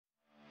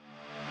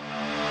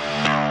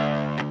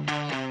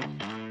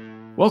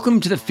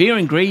Welcome to the Fear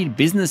and Greed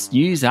Business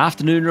News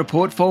Afternoon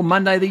Report for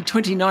Monday the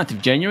 29th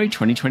of January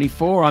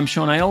 2024. I'm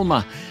Sean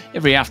Aylmer.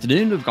 Every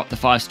afternoon we've got the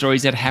 5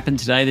 stories that happened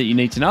today that you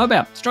need to know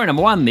about. Story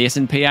number 1, the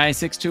S&P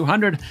ASX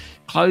 200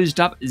 closed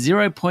up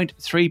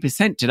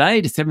 0.3% today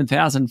to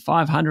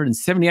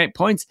 7,578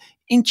 points,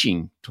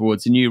 inching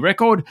towards a new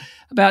record.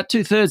 About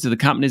 2/3 of the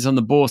companies on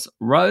the bourse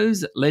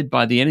rose, led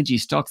by the energy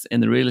stocks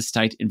and the real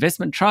estate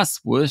investment trusts.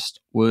 Worst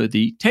were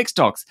the tech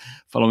stocks,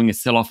 following a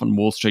sell-off on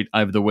Wall Street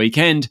over the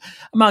weekend.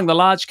 Among the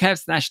large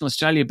caps, National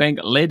Australia Bank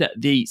led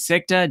the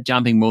sector,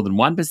 jumping more than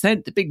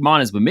 1%. The big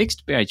miners were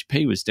mixed.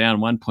 BHP was down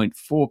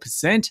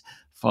 1.4%.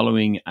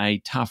 Following a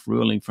tough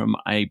ruling from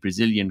a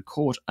Brazilian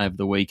court over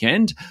the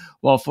weekend,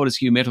 while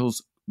Fortescue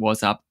Metals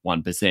was up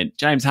 1%.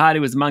 James Hardie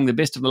was among the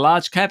best of the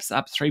large caps,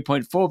 up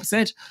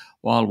 3.4%,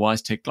 while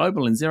WiseTech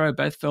Global and Xero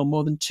both fell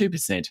more than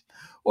 2%.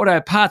 Auto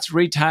parts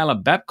retailer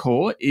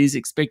Bapcor is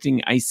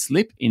expecting a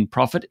slip in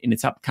profit in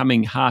its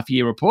upcoming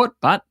half-year report,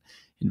 but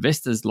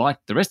investors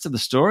liked the rest of the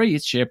story.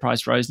 Its share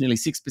price rose nearly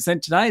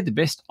 6% today, the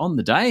best on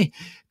the day.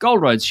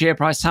 Gold Road's share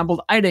price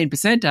tumbled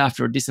 18%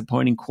 after a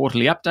disappointing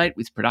quarterly update,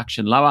 with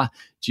production lower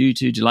due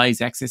to delays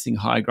accessing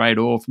high-grade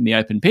ore from the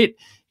open pit.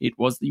 It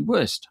was the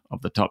worst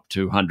of the top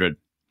 200.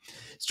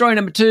 Story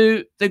number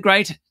 2, the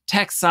great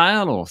tax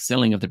sale or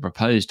selling of the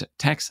proposed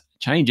tax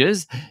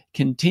changes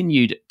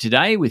continued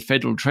today, with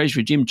Federal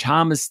Treasurer Jim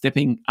Chalmers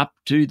stepping up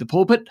to the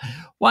pulpit.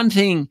 One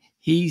thing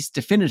he's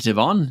definitive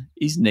on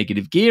is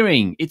negative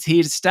gearing. It's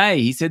here to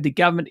stay. He said the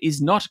government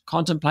is not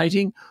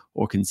contemplating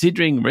or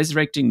considering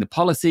resurrecting the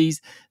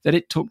policies that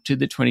it took to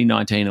the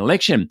 2019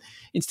 election.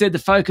 Instead, the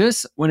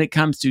focus when it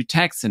comes to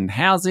tax and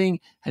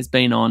housing has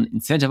been on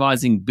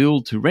incentivising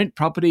build-to-rent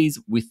properties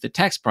with the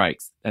tax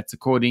breaks. That's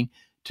according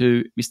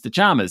to Mr.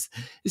 Chalmers.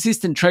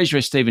 Assistant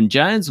Treasurer Stephen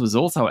Jones was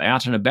also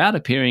out and about,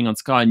 appearing on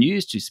Sky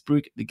News to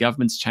spruik the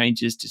government's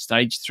changes to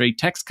Stage 3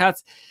 tax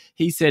cuts.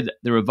 He said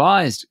the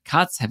revised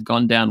cuts have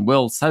gone down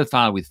well so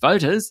far with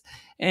voters,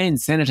 and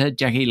Senator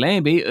Jackie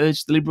Lambie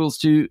urged the Liberals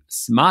to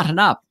smarten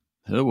up,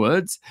 her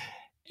words,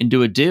 and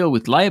do a deal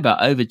with Labor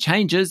over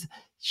changes.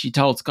 She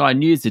told Sky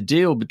News the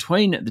deal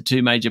between the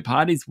two major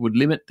parties would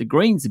limit the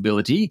Greens'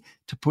 ability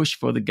to push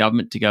for the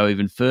government to go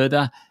even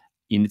further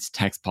in its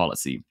tax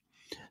policy.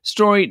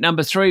 Story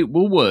number 3,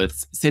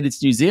 Woolworths said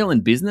its New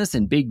Zealand business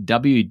and Big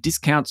W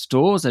discount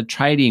stores are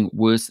trading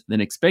worse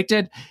than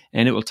expected,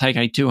 and it will take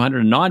a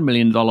 $209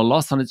 million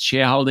loss on its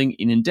shareholding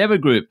in Endeavour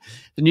Group.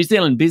 The New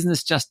Zealand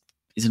business just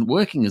isn't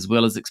working as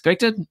well as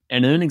expected,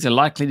 and earnings are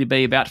likely to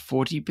be about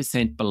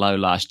 40% below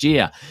last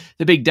year.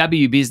 The Big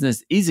W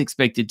business is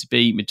expected to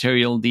be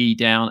materially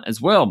down as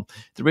well.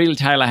 The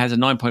retailer has a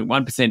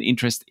 9.1%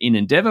 interest in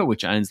Endeavour,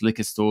 which owns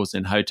liquor stores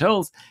and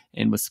hotels,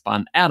 and was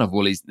spun out of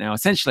Woolies. Now,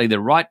 essentially, the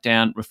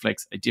write-down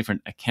reflects a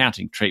different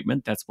accounting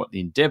treatment. That's what the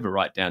Endeavour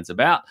write-down's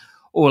about.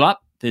 All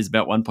up, there's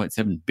about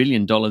 $1.7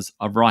 billion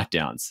of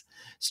write-downs.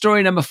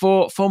 Story number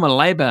 4, former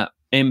Labor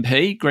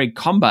MP Greg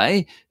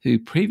Combay, who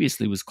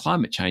previously was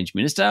Climate Change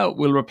Minister,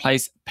 will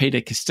replace Peter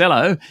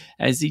Costello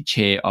as the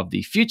chair of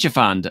the Future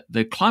Fund.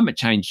 The climate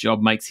change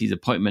job makes his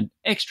appointment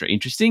extra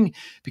interesting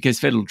because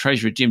Federal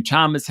Treasurer Jim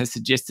Chalmers has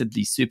suggested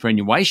the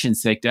superannuation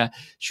sector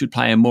should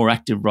play a more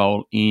active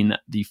role in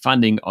the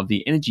funding of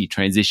the energy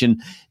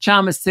transition.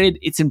 Chalmers said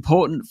it's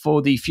important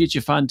for the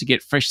Future Fund to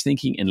get fresh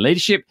thinking and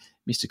leadership.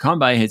 Mr.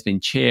 Combay has been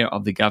chair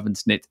of the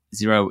government's Net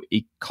Zero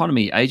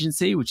Economy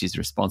Agency, which is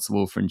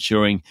responsible for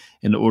ensuring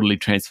an orderly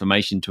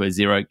transformation to a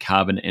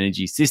zero-carbon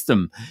energy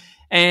system.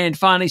 And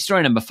finally,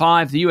 story number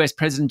 5, the US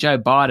President Joe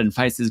Biden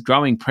faces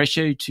growing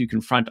pressure to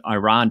confront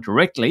Iran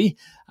directly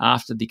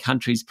after the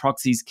country's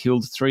proxies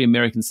killed 3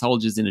 American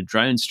soldiers in a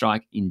drone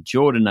strike in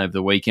Jordan over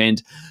the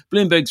weekend.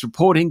 Bloomberg's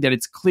reporting that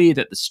it's clear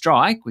that the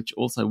strike, which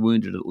also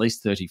wounded at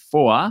least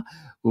 34,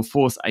 will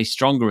force a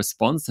stronger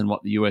response than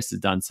what the US has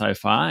done so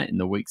far in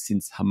the weeks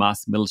since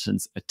Hamas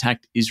militants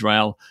attacked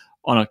Israel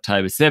on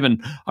October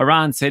 7.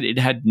 Iran said it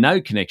had no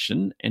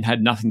connection and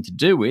had nothing to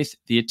do with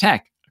the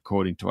attack,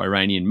 according to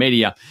Iranian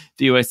media.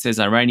 The US says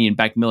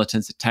Iranian-backed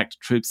militants attacked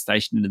troops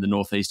stationed in the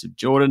northeast of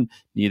Jordan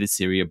near the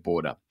Syria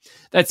border.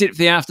 That's it for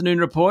the afternoon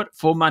report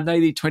for Monday,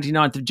 the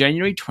 29th of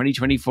January,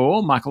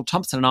 2024. Michael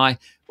Thompson and I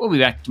will be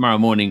back tomorrow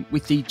morning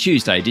with the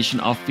Tuesday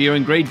edition of Fear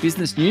and Greed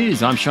Business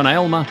News. I'm Sean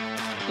Aylmer.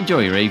 Enjoy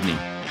your evening.